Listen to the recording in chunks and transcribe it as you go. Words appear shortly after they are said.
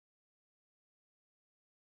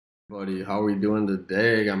Buddy, how are we doing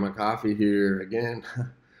today? Got my coffee here again.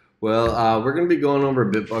 We're going to be going over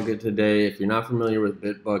Bitbucket today. If you're not familiar with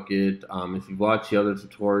Bitbucket, if you've watched the other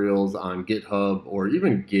tutorials on GitHub or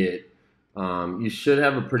even Git, you should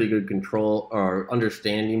have a pretty good control or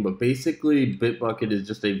understanding. But basically, Bitbucket is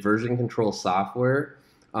just a version control software.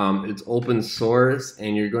 It's open source,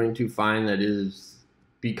 and you're going to find that it is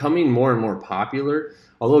becoming more and more popular.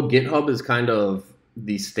 Although GitHub is kind of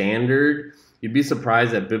the standard, you'd be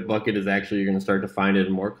surprised that Bitbucket is actually, you're going to start to find it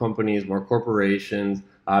in more companies, more corporations,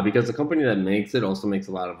 because the company that makes it also makes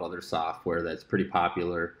a lot of other software that's pretty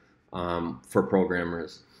popular for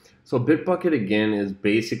programmers. So Bitbucket, again, is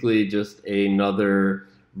basically just another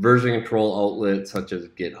version control outlet such as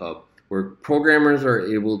GitHub, where programmers are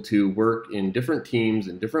able to work in different teams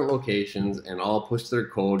in different locations and all push their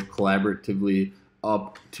code collaboratively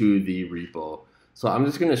up to the repo. So I'm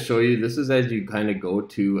just going to show you, this is as you kind of go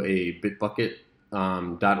to a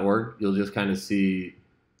bitbucket.org, you'll just kind of see,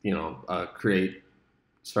 create,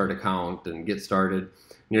 start account and get started. And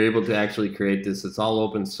you're able to actually create this. It's all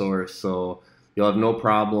open source, so you'll have no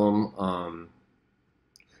problem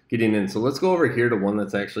getting in. So let's go over here to one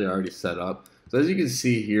that's actually already set up. So as you can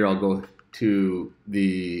see here, I'll go to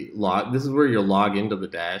the log. This is where you'll log into the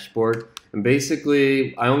dashboard. And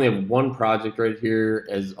basically, I only have one project right here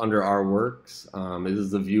as under our works. This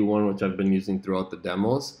is the view one, which I've been using throughout the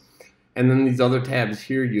demos. And then these other tabs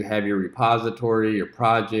here, you have your repository, your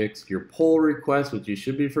projects, your pull request, which you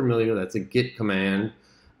should be familiar. That's a git command,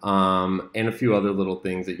 and a few other little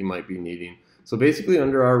things that you might be needing. So basically,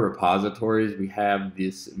 under our repositories, we have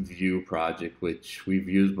this view project, which we've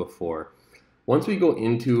used before. Once we go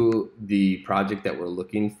into the project that we're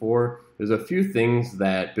looking for, there's a few things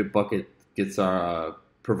that Bitbucket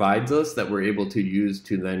provides us that we're able to use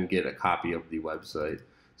to then get a copy of the website.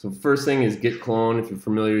 So first thing is git clone. If you're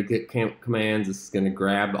familiar with git commands, this is going to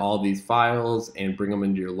grab all these files and bring them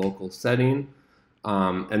into your local setting.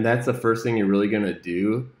 And that's the first thing you're really going to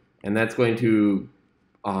do. And that's going to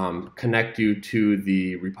connect you to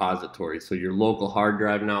the repository. So your local hard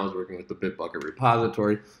drive now is working with the Bitbucket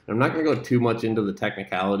repository. And I'm not going to go too much into the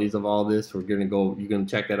technicalities of all this. You can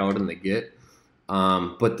check that out in the Git.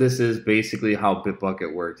 But this is basically how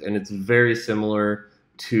Bitbucket works. And it's very similar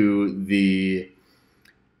to the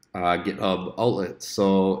GitHub outlet.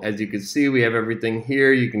 So as you can see, we have everything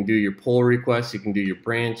here. You can do your pull requests, you can do your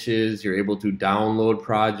branches, you're able to download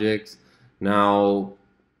projects. Now,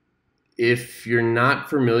 if you're not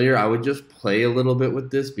familiar, I would just play a little bit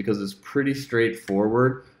with this because it's pretty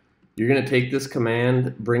straightforward. You're going to take this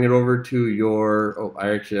command, bring it over to your,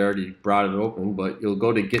 I actually already brought it open, but you'll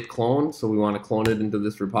go to git clone. So we want to clone it into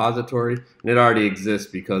this repository, and it already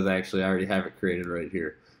exists because actually I already have it created right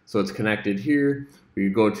here. So it's connected here. We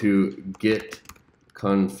go to git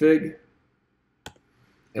config,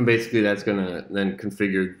 and basically that's going to then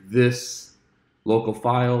configure this local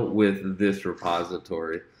file with this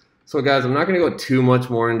repository. So guys, I'm not going to go too much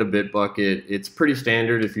more into Bitbucket. It's pretty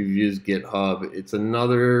standard if you've used GitHub. It's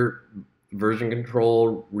another version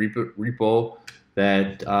control repo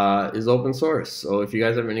that is open source. So if you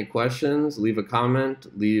guys have any questions, leave a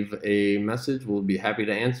comment, leave a message. We'll be happy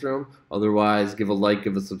to answer them. Otherwise, give a like,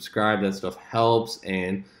 give a subscribe. That stuff helps.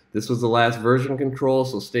 And this was the last version control,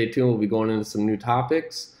 so stay tuned. We'll be going into some new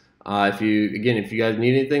topics. If you guys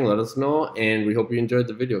need anything, let us know. And we hope you enjoyed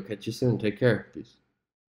the video. Catch you soon. Take care. Peace.